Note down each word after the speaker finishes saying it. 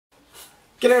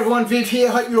G'day everyone, Viv here.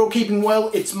 Hope you're all keeping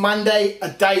well. It's Monday, a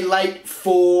day late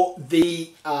for the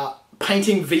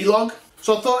painting vlog.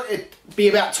 So I thought it'd be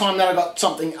about time that I got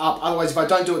something up. Otherwise, if I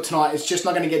don't do it tonight, it's just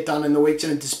not going to get done and the week's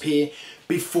going to disappear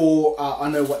before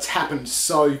I know what's happened.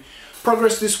 So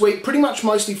progress this week, pretty much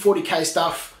mostly 40k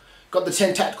stuff. Got the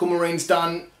 10 tactical marines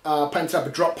done, painted up a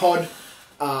drop pod,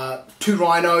 2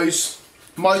 rhinos.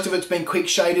 Most of it's been quick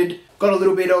shaded. Got a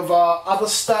little bit of other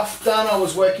stuff done. I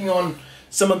was working on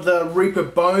some of the Reaper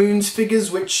Bones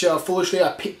figures, which foolishly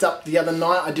I picked up the other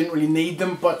night. I didn't really need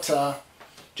them, but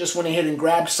just went ahead and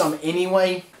grabbed some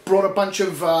anyway. Brought a bunch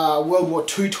of World War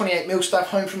II 28mm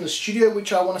stuff home from the studio,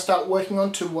 which I want to start working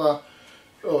on to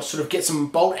sort of get some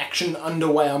bolt action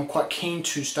underway. I'm quite keen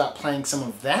to start playing some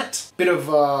of that. Bit of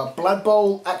Blood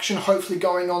Bowl action hopefully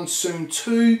going on soon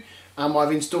too.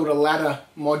 I've installed a ladder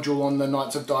module on the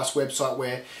Knights of Dice website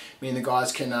where me and the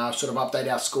guys can sort of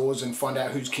update our scores and find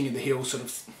out who's king of the hill sort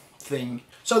of thing.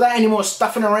 So without any more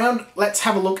stuffing around, let's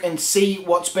have a look and see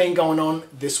what's been going on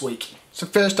this week. So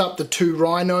first up, the 2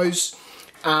 rhinos.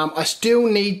 I still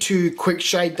need to quick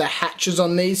shade the hatches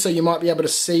on these, so you might be able to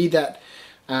see that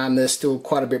they're still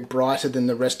quite a bit brighter than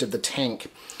the rest of the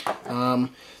tank.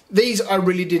 These I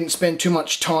really didn't spend too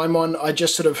much time on. I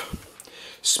just sort of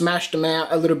smashed them out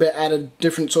a little bit, added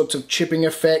different sorts of chipping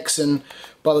effects, and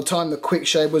by the time the quick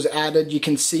shade was added, you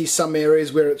can see some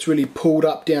areas where it's really pulled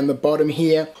up down the bottom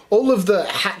here. All of the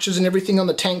hatches and everything on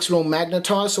the tanks are all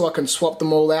magnetized, so I can swap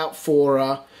them all out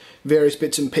for various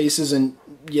bits and pieces. And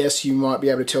yes, you might be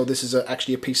able to tell this is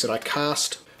actually a piece that I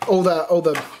cast. All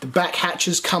the back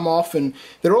hatches come off, and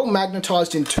they're all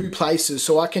magnetized in 2 places,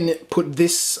 so I can put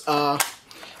this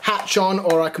hatch on,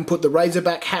 or I can put the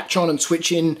Razorback hatch on and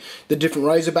switch in the different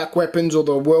Razorback weapons or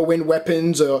the Whirlwind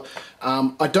weapons. Or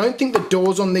I don't think the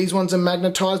doors on these ones are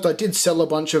magnetized. I did sell a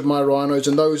bunch of my rhinos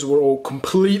and those were all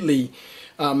completely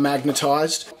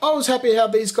magnetized. I was happy how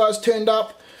these guys turned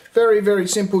up. Very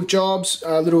simple jobs.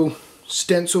 A little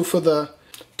stencil for the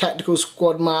tactical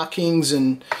squad markings,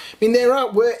 and I mean there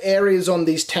were areas on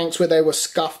these tanks where they were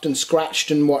scuffed and scratched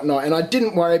and whatnot, and I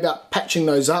didn't worry about patching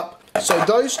those up. So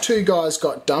those 2 guys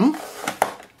got done.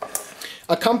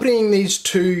 Accompanying these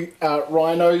 2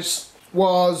 rhinos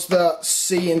was the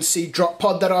CNC drop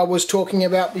pod that I was talking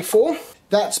about before.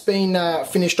 That's been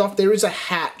finished off. There is a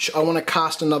hatch. I want to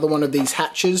cast another one of these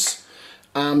hatches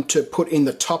to put in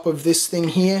the top of this thing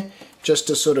here, just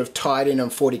to sort of tie it in and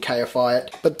 40kify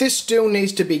it. But this still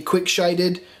needs to be quick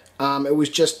shaded. It was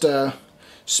just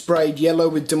sprayed yellow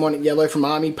with demonic yellow from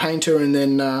Army Painter, and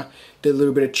then did a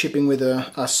little bit of chipping with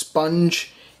a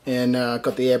sponge, and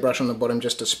got the airbrush on the bottom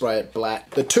just to spray it black.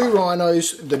 The 2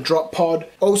 rhinos, the drop pod,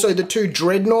 also the 2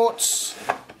 dreadnoughts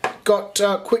got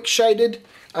quick shaded.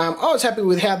 I was happy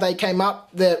with how they came up.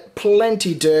 They're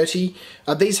plenty dirty.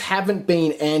 These haven't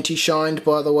been anti-shined,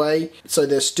 by the way, so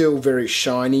they're still very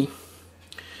shiny,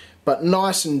 but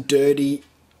nice and dirty.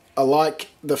 I like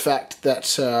the fact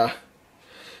that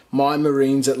my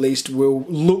Marines at least will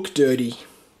look dirty,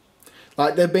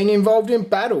 like they've been involved in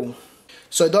battle.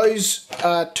 So those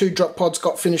 2 drop pods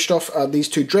got finished off. These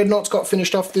 2 dreadnoughts got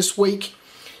finished off this week,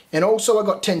 and also I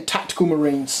got 10 tactical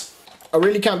marines. I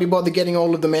really can't be bothered getting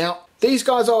all of them out. These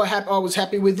guys I was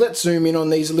happy with. Let's zoom in on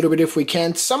these a little bit if we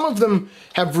can. Some of them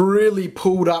have really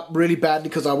pulled up really badly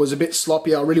because I was a bit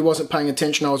sloppy. I really wasn't paying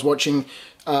attention. I was watching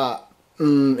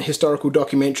historical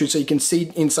documentary, so you can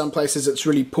see in some places it's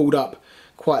really pulled up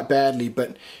quite badly,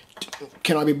 but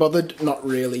can I be bothered? Not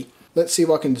really. Let's see if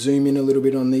I can zoom in a little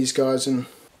bit on these guys. And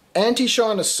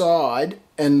anti-shine aside,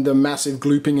 and the massive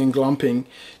glooping and glumping,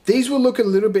 these will look a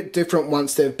little bit different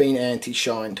once they've been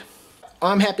anti-shined.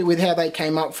 I'm happy with how they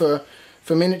came up for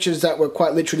miniatures that were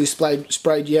quite literally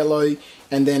sprayed yellow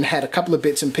and then had a couple of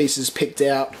bits and pieces picked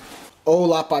out.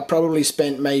 All up, I probably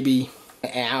spent maybe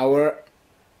an hour,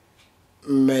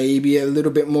 maybe a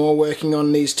little bit more, working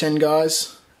on these 10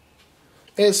 guys.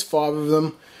 There's 5 of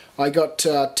them. I got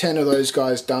 10 of those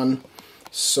guys done,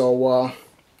 so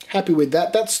happy with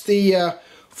that. That's the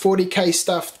 40k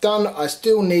stuff done. I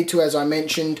still need to, as I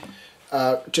mentioned,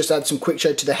 just add some quick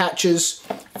shade to the hatches,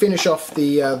 finish off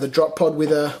the drop pod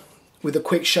with a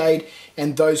quick shade,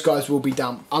 and those guys will be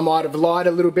done. I might have lied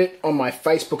a little bit on my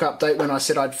Facebook update when I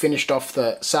said I'd finished off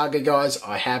the SAGA guys.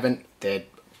 I haven't. They're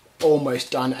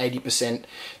almost done, 80%.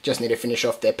 Just need to finish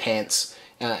off their pants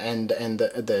and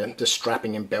the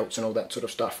strapping and belts and all that sort of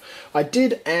stuff. I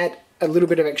did add a little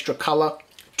bit of extra colour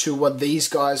to these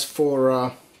guys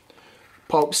for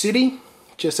Pulp City.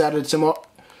 Just added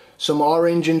some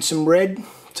orange and some red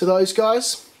to those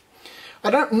guys.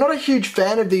 I'm not a huge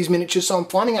fan of these miniatures, so I'm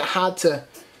finding it hard to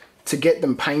get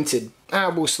them painted.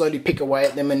 we'll slowly pick away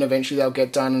at them and eventually they'll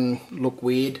get done and look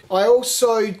weird. I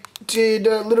also did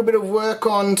a little bit of work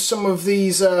on some of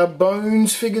these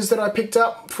bones figures that I picked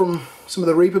up from some of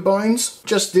the Reaper bones.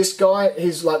 Just this guy,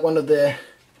 he's like one of the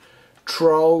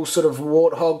troll sort of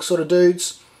warthog sort of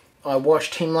dudes. I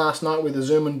washed him last night with a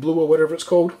Zoom and Blue or whatever it's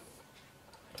called.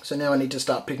 So now I need to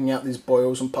start picking out these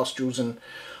boils and pustules and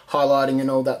highlighting and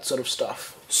all that sort of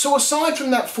stuff. So aside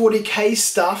from that 40k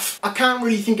stuff, I can't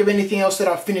really think of anything else that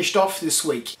I've finished off this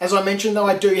week. As I mentioned though,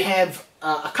 I do have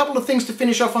a couple of things to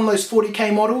finish off on those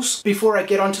 40k models before I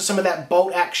get onto some of that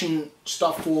bolt action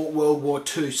stuff for World War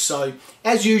II. So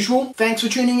as usual, thanks for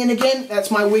tuning in again.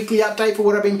 That's my weekly update for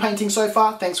what I've been painting so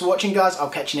far. Thanks for watching guys. I'll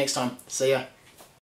catch you next time. See ya.